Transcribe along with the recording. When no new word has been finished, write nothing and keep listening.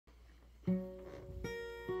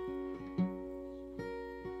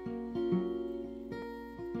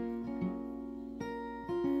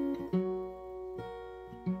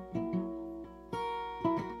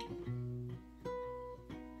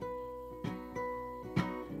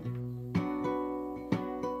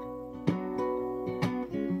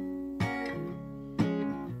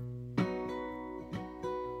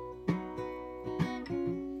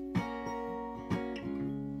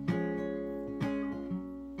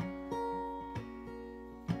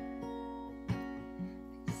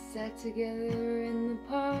sat together in the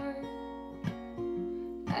park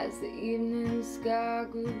as the evening sky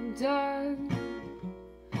grew dark.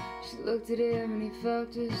 She looked at him and he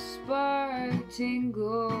felt a spark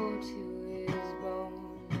tingle to his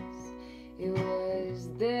bones. It was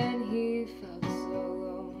then he felt so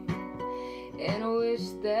alone and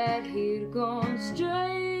wished that he'd gone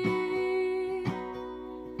straight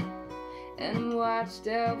and watched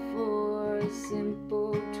out for a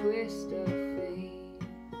simple twist of fate.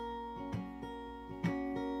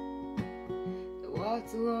 They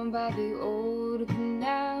walked alone by the old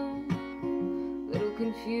canal, little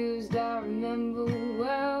confused, I remember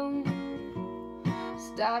well.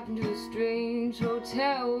 Stopped into a strange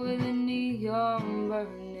hotel with a neon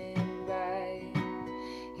burning bright.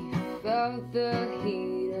 He felt the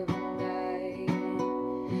heat of the night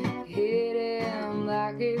hit him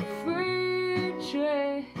like a freight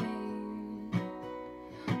train,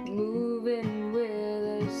 moving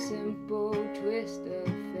with a simple twist of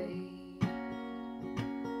fate.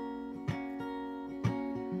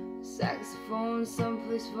 Saxophone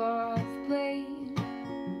someplace far off played.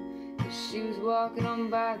 His shoes walking on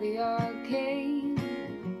by the arcade.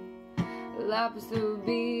 Lapis through a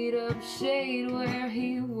beat up shade where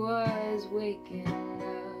he was waking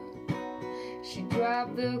up. She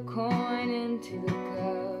dropped the coin into the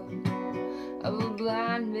cup of a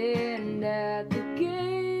blind man at the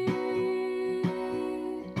gate.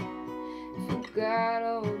 Forgot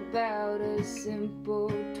all about a simple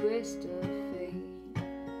twist of fate.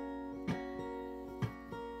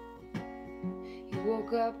 He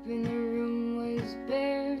woke up and the room was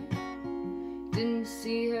bare. Didn't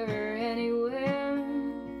see her anywhere.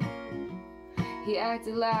 He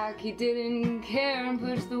acted like he didn't care and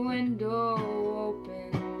pushed the window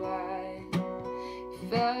open wide. He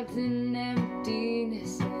felt an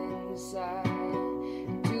emptiness inside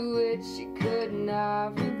to which he could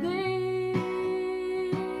not relate,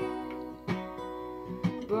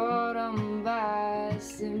 brought on by a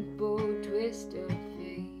simple twist of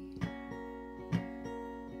fate.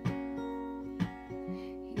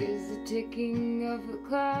 Hears the ticking of the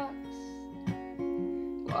clocks,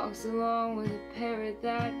 walks along with a parrot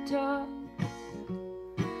that talks,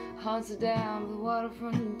 haunts her down the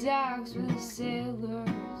waterfront docks where the sailors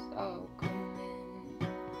all come in.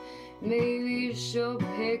 Maybe she'll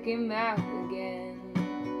pick him out again.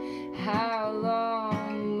 How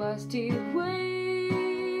long must he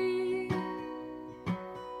wait?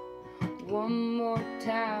 One more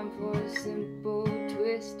time for a simple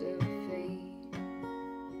twist of fate.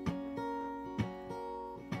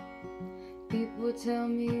 People tell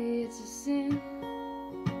me it's a sin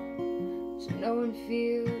to know and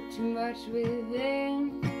feel too much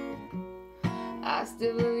within. I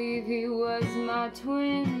still believe he was my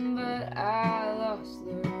twin, but I lost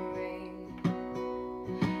the rain.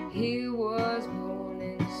 He was born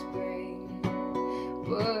in spring,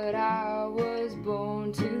 but I was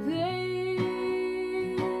born too late.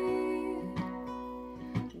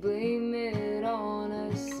 Blame it on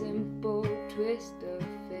a simple twist of